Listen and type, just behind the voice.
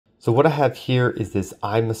So what I have here is this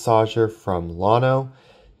eye massager from Lano.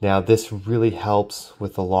 Now this really helps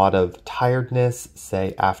with a lot of tiredness,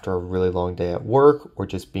 say after a really long day at work or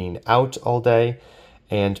just being out all day.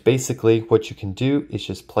 And basically what you can do is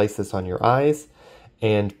just place this on your eyes,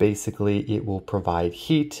 and basically it will provide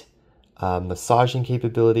heat, massaging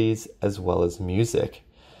capabilities, as well as music.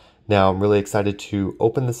 Now I'm really excited to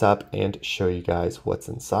open this up and show you guys what's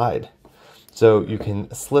inside. So you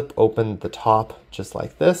can slip open the top just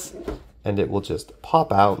like this, and it will just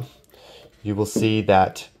pop out. You will see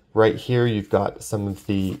that right here you've got some of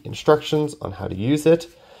the instructions on how to use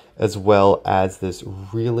it, as well as this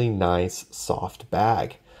really nice soft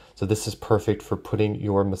bag. So this is perfect for putting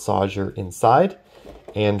your massager inside,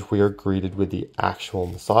 and we are greeted with the actual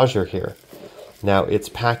massager here. Now it's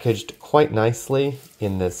packaged quite nicely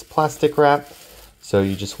in this plastic wrap, so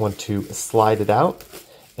you just want to slide it out,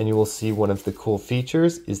 and you will see one of the cool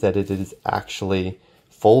features is that it is actually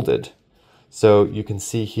folded. So you can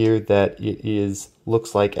see here that it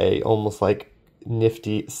looks like almost like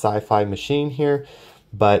nifty sci-fi machine here,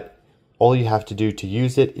 but all you have to do to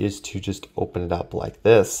use it is to just open it up like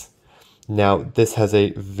this. Now this has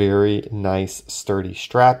a very nice sturdy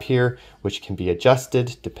strap here, which can be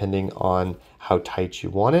adjusted depending on how tight you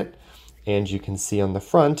want it. And you can see on the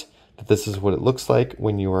front that this is what it looks like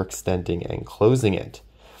when you are extending and closing it.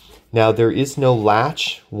 Now there is no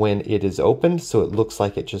latch when it is opened, so it looks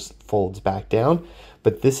like it just folds back down,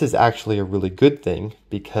 but this is actually a really good thing,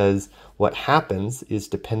 because what happens is,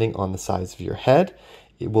 depending on the size of your head,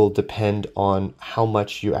 it will depend on how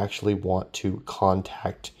much you actually want to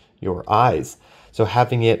contact your eyes. So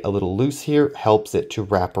having it a little loose here helps it to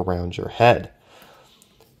wrap around your head.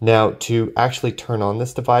 Now to actually turn on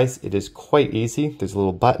this device, it is quite easy. There's a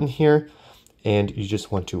little button here, and you just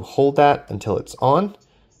want to hold that until it's on.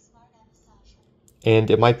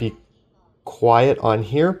 And it might be quiet on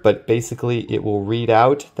here, but basically it will read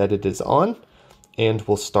out that it is on and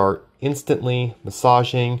will start instantly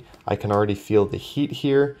massaging. I can already feel the heat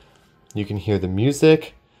here. You can hear the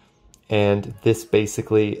music, and this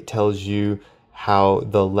basically tells you how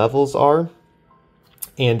the levels are.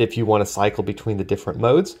 And if you want to cycle between the different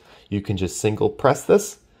modes, you can just single press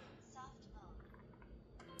this,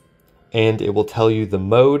 and it will tell you the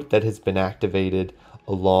mode that has been activated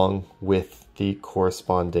along with the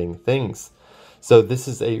corresponding things. So this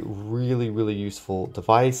is a really, really useful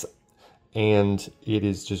device, and it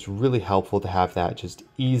is just really helpful to have that just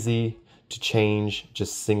easy to change,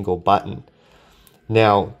 just single button.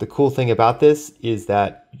 Now, the cool thing about this is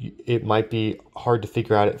that it might be hard to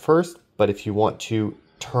figure out at first, but if you want to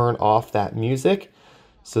turn off that music,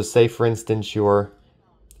 so say for instance you're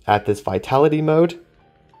at this vitality mode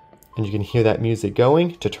and you can hear that music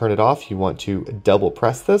going, to turn it off you want to double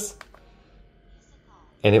press this,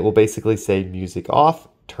 and it will basically say music off,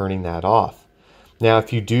 turning that off. Now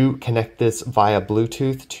if you do connect this via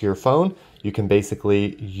Bluetooth to your phone, you can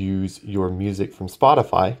basically use your music from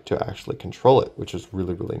Spotify to actually control it, which is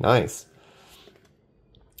really, really nice.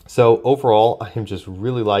 So overall, I am just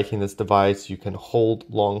really liking this device. You can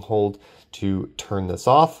long hold to turn this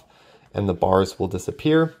off, and the bars will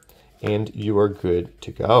disappear, and you are good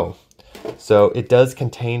to go. So it does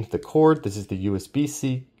contain the cord. This is the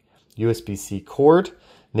USB-C cord.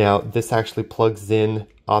 Now this actually plugs in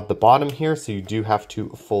at the bottom here, so you do have to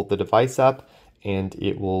fold the device up, and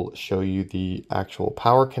it will show you the actual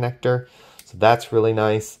power connector. So that's really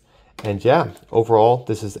nice. And yeah, overall,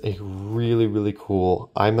 this is a really, really cool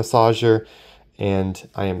eye massager, and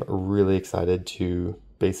I am really excited to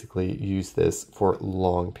basically use this for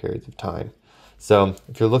long periods of time. So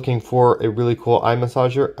if you're looking for a really cool eye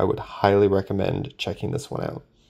massager, I would highly recommend checking this one out.